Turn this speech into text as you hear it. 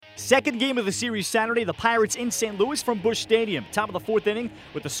Second game of the series Saturday, the Pirates in St. Louis from Busch Stadium. Top of the fourth inning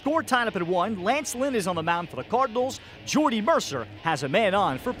with the score tied up at 1. Lance Lynn is on the mound for the Cardinals. Jordy Mercer has a man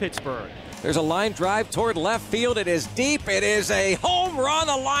on for Pittsburgh. There's a line drive toward left field. It is deep. It is a home run,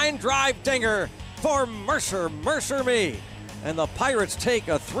 a line drive dinger for Mercer. Mercer me. And the Pirates take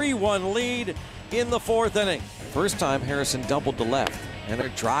a 3-1 lead in the fourth inning. First time Harrison doubled to left. And a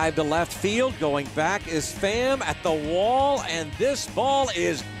drive to left field. Going back is Pham at the wall. And this ball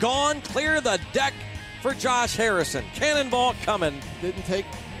is gone. Clear the deck for Josh Harrison. Cannonball coming. Didn't take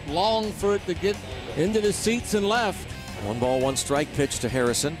long for it to get into the seats and left. 1-1 strike pitch to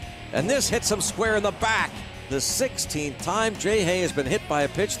Harrison. And this hits him square in the back. The 16th time Jay Hay has been hit by a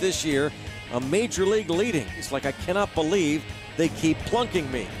pitch this year. A major league leading. It's like I cannot believe they keep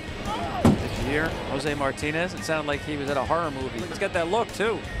plunking me. Did you hear Jose Martinez? It sounded like he was at a horror movie. He's got that look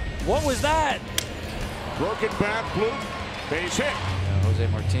too. What was that? Broken bat, blue, base hit. Jose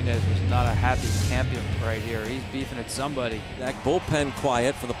Martinez was not a happy camper right here. He's beefing at somebody. That bullpen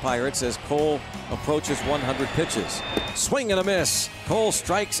quiet for the Pirates as Cole approaches 100 pitches. Swing and a miss. Cole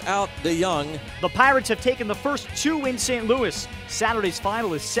strikes out DeYoung. The Pirates have taken the first 2 in St. Louis. Saturday's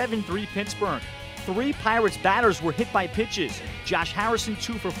final is 7-3 Pittsburgh. 3 Pirates batters were hit by pitches. Josh Harrison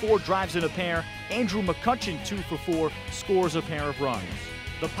 2 for 4, drives in a pair. Andrew McCutchen 2 for 4, scores a pair of runs.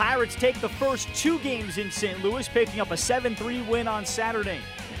 The Pirates take the first 2 games in St. Louis, picking up a 7-3 win on Saturday.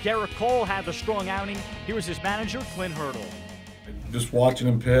 Gerrit Cole had the strong outing. Here's his manager, Clint Hurdle. Just watching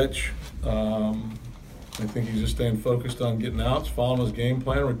him pitch, I think he's just staying focused on getting outs, following his game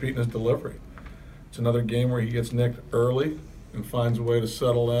plan, repeating his delivery. It's another game where he gets nicked early and finds a way to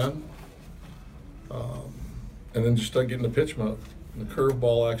settle in, and then just start getting the pitch mode. The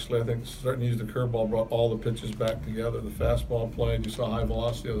curveball, actually, I think starting to use the curveball brought all the pitches back together. The fastball played, you saw high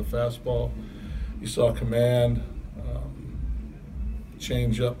velocity of the fastball, you saw command,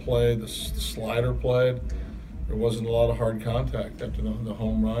 change-up played, the slider played. There wasn't a lot of hard contact after the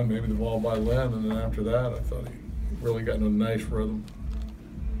home run, maybe the ball by Lynn, and then after that I thought he really got in a nice rhythm.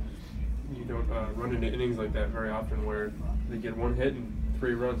 You don't run into innings like that very often where they get 1 hit and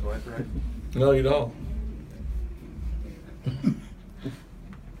 3 runs, right? No, you don't.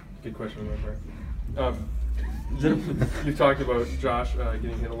 Good question, right? You talked about Josh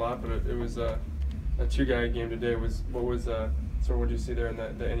getting hit a lot, but it was a 2-guy game today. What did you see there in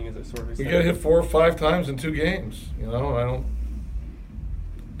that inning? Is it sort of? We get hit 4 or 5 times in 2 games. You know, I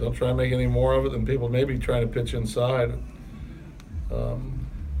don't try to make any more of it than people maybe trying to pitch inside.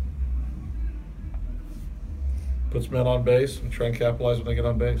 Puts men on base and try and capitalize when they get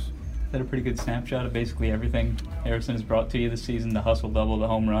on base. Is that a pretty good snapshot of basically everything Harrison has brought to you this season? The hustle double, the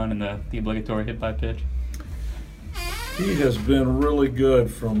home run, and the obligatory hit by pitch. He has been really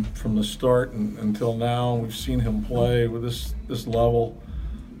good from the start until now. We've seen him play with this level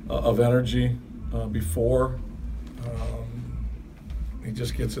of energy before. He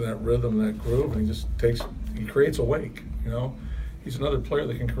just gets in that rhythm, that groove, and he creates a wake. You know, he's another player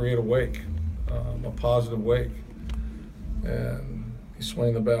that can create a wake, a positive wake, and he's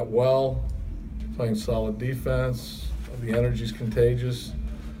swinging the bat well, playing solid defense. The energy's contagious.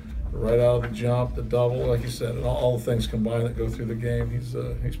 Right out of the jump, the double, like you said, and all the things combined that go through the game.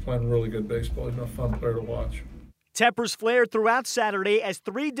 He's playing really good baseball. He's been a fun player to watch. Tempers flared throughout Saturday as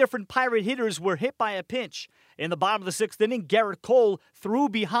 3 different Pirate hitters were hit by a pitch. In the bottom of the 6th inning, Gerrit Cole threw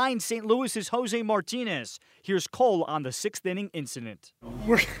behind St. Louis's Jose Martinez. Here's Cole on the 6th inning incident.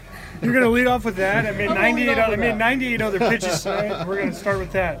 You're going to lead off with that? I made 98 other pitches. We're going to start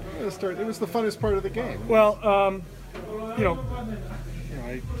with that. It was the funnest part of the game. Well, you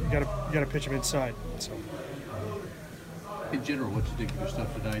got to pitch him inside. So. In general, what you think of your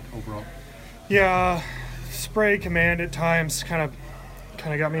stuff tonight overall? Yeah, spray command at times kind of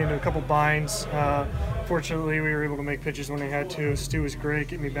got me into a couple binds. Fortunately, we were able to make pitches when they had to. Stu was great,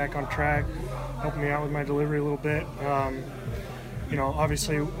 getting me back on track, helping me out with my delivery a little bit.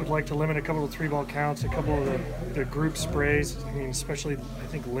 Obviously would like to limit a couple of 3-ball counts, a couple of the group sprays. I mean, especially I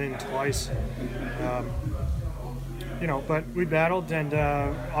think Lynn twice. But we battled, and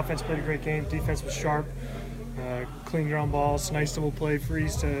offense played a great game. Defense was sharp, clean ground balls, nice double play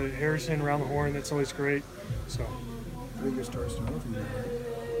freeze to Harrison around the horn. That's always great. So, I think your starts to both of you.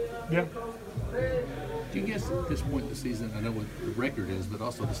 Yeah. Do you guess at this point in the season, I know what the record is, but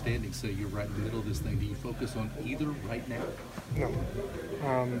also the standings say you're right in the middle of this thing. Do you focus on either right now? No.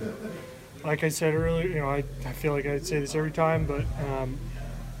 Like I said earlier, I feel like I say this every time, but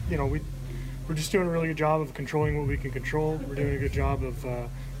we're just doing a really good job of controlling what we can control. We're doing a good job of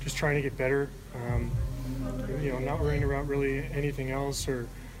just trying to get better. Not worrying about really anything else or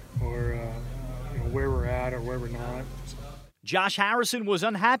where we're at or where we're not. Josh Harrison was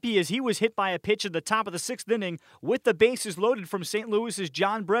unhappy as he was hit by a pitch at the top of the 6th inning with the bases loaded from St. Louis's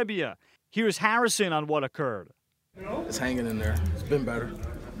John Brebbia. Here's Harrison on what occurred. It's hanging in there. It's been better.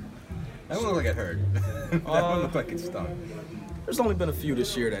 That one looked like it hurt. That one looked like it stung. There's only been a few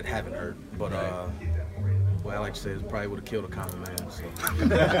this year that haven't hurt, but well, I like to say it probably would have killed a common man. So.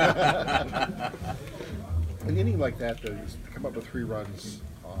 An inning like that, though, you come up with 3 runs,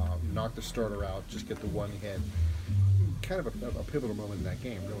 knock the starter out, just get the one hit. Kind of a pivotal moment in that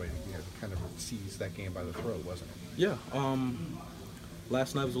game, really. You know, kind of seized that game by the throat, wasn't it? Yeah.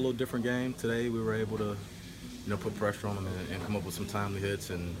 Last night was a little different game. Today we were able to, put pressure on them and come up with some timely hits.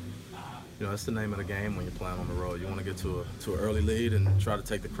 And that's the name of the game when you're playing on the road. You want to get to an early lead and try to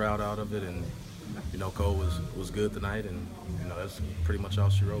take the crowd out of it. And Cole was good tonight, and that's pretty much all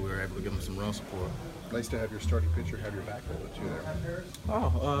she wrote. We were able to give him some run support. Nice to have your starting pitcher have your back a little bit too there.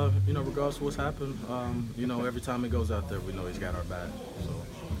 Oh, regardless of what's happened, every time he goes out there, we know he's got our back.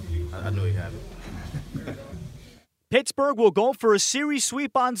 So I knew he'd have it. Pittsburgh will go for a series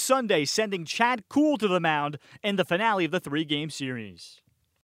sweep on Sunday, sending Chad Kuhl to the mound in the finale of the 3-game series.